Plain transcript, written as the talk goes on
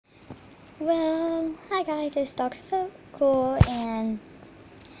Well, hi guys, it's Dog So Cool, and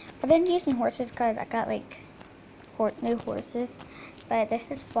I've been using horses because I got like new horses, but this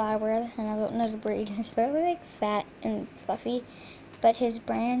is Flower, and I don't know the breed. He's really like fat and fluffy, but his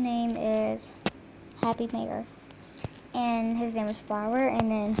brand name is Happy Maker, and his name is Flower. And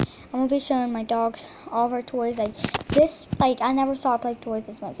then I'm gonna be showing my dogs all of our toys. Like this, like I never saw her play toys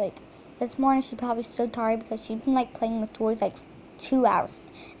this much. Like this morning, she's probably so tired because she's been like playing with toys like 2 hours,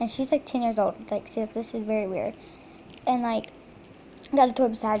 and she's like 10 years old. Like, so this is very weird. And like, I got a toy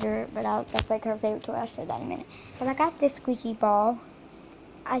beside her, but that's like her favorite toy. I'll show that in a minute. But I got this squeaky ball.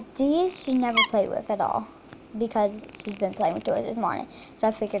 These she never played with at all because she's been playing with toys this morning. So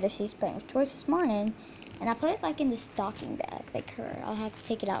I figured if she's playing with toys this morning, and I put it like in the stocking bag, like her. I'll have to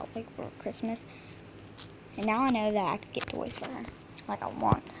take it out like for Christmas. And now I know that I could get toys for her, like I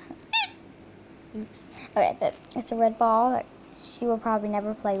want. Oops. Okay, but it's a red ball that she will probably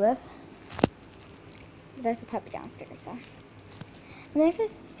never play with. There's a puppy downstairs, so. And there's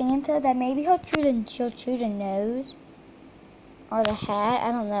this Santa that maybe she'll chew the nose or the hat.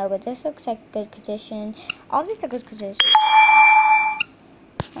 I don't know, but this looks like good condition. All these are good condition.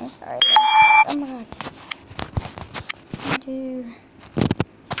 I'm sorry. Oh my god.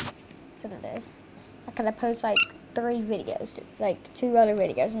 So it is. I could have posted like 3 videos, like 2 other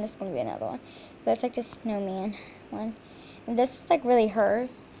videos, and this is gonna be another one. But it's like this snowman one, and this is like really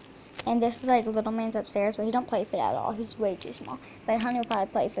hers. And this is like little man's upstairs, but he don't play fit at all. He's way too small. But Honey will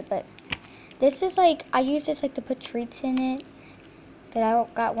probably play fit. But this is like, I use this like to put treats in it. Because I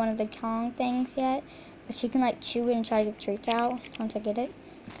don't got one of the Kong things yet. But she can like chew it and try to get treats out once I get it.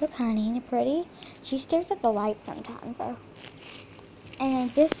 Look, Honey, isn't it pretty? She stares at the light sometimes though. And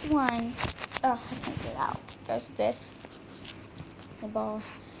this one, I can't get it out. There's this. The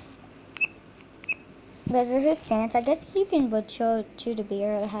balls. Those are his stance. I guess you can chew the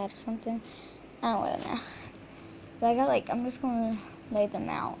beer or the hat or something. I don't really know. But I got like, I'm just going to lay them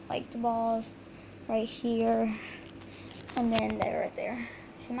out. Like the balls right here. And then they're right there.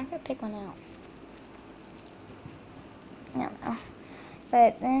 She might go pick one out. I don't know.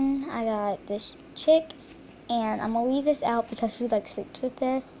 But then I got this chick. And I'm going to leave this out because she like sleeps with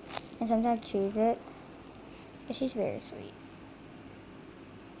this. And sometimes chews it. But she's very sweet.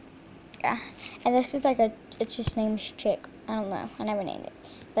 Yeah. And this is like it's just named Chick. I don't know. I never named it.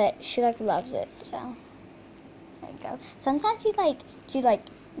 But she like loves it. So. There you go. Sometimes she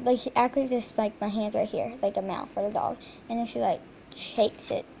act like this, like my hands right here, like a mouth for the dog, and then she like shakes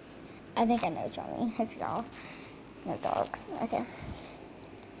it. I think I know what y'all mean. If y'all know dogs, okay.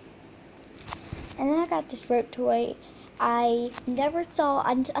 And then I got this rope toy. I saw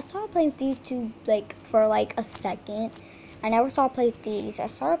her play with these two like for like a second. I never saw her play with these. I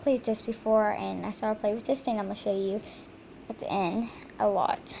saw her play with this before, and I saw her play with this thing I'm gonna show you at the end a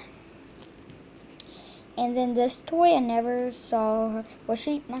lot. And then this toy, I never saw her.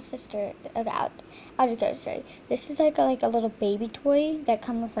 Well, my sister, okay, I'll just go show you. This is like a little baby toy that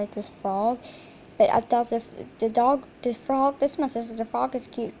comes with like this frog. But I thought this frog, this is my sister, the frog is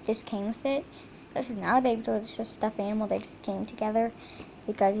cute, just came with it. This is not a baby toy, it's just a stuffed animal. They just came together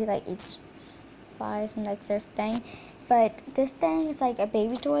because he like eats flies and like this thing. But this thing is like a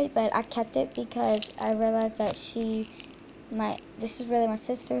baby toy, but I kept it because I realized that this is really my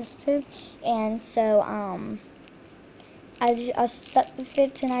sister's too, and so I slept with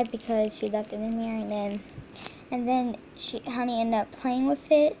it tonight because she left it in here, and then Honey ended up playing with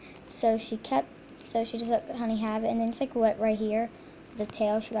it, so she just let Honey have it, and then it's like wet right here, the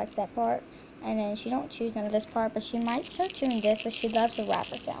tail, she likes that part, and then she don't choose none of this part, but she might start chewing this, but she loves the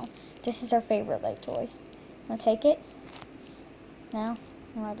wrapper sound. This is her favorite like toy. Wanna take it? No?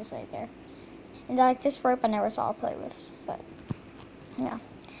 No, I'll just lay it there. And like this rope I never saw her play with, but yeah.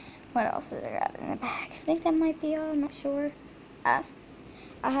 What else is there in the bag? I think that might be all. I'm not sure. I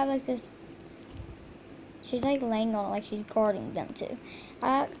have like this. She's like laying on it, like she's guarding them too.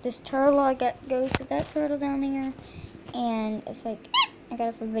 This turtle. Goes to that turtle down here, and it's like I got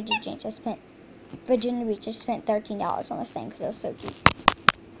it from Virginia Beach. I spent $13 on this thing because it was so cute.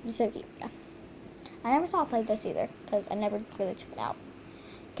 It was so cute. Yeah. I never saw her play this either because I never really took it out.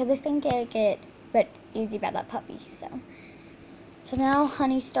 Because this thing can't get but easy by that puppy. So now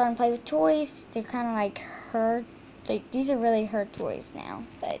Honey's starting to play with toys. They're kind of like her, these are really her toys now.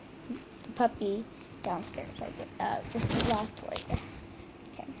 But the puppy downstairs has it. This is the last toy.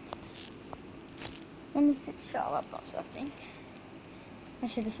 Okay. Let me set y'all up on something. I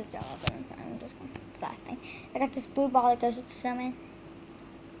should have set y'all up on something. I'm just going to the last thing. I got this blue ball that goes with the snowman.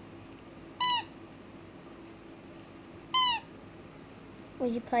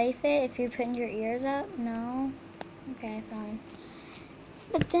 Would you play with it if you're putting your ears up? No? Okay, fine.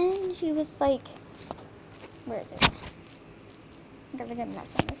 But then she was like, where is it? I'm gonna get a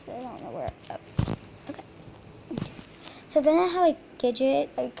mess on this, but I don't know where. Oh, okay. So then I had like Gidget,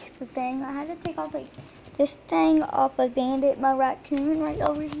 like the thing. I had to take off like this thing off of Bandit, my raccoon, right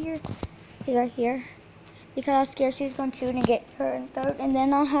over here. He's right here. Because I was scared she was going to chew it and get her in throat. And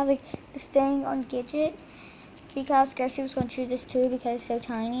then I'll have like this thing on Gidget. Because I was scared she was going to chew this too because it's so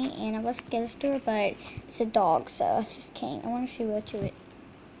tiny. And I wasn't going to get to her, but it's a dog, so I just can't. I wonder if she will chew it.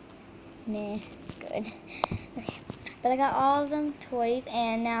 Nah, good. Okay. But I got all of them toys,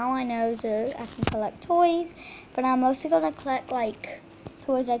 and now I know that I can collect toys. But I'm mostly going to collect like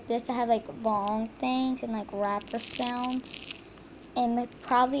toys like this that have like long things and like rapper sounds. And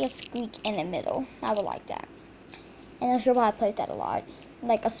probably a squeak in the middle. I would like that. And I should probably play with that a lot.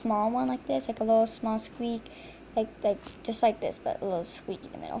 Like a small one like this, like a little small squeak. Like just like this, but a little squeak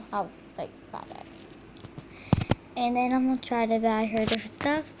in the middle. I would like buy that. And then I'm going to try to buy her different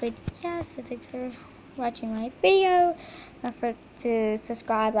stuff. But yeah, so thanks for watching my video. Don't forget to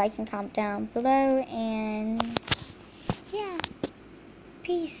subscribe, like, and comment down below. And yeah,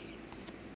 peace.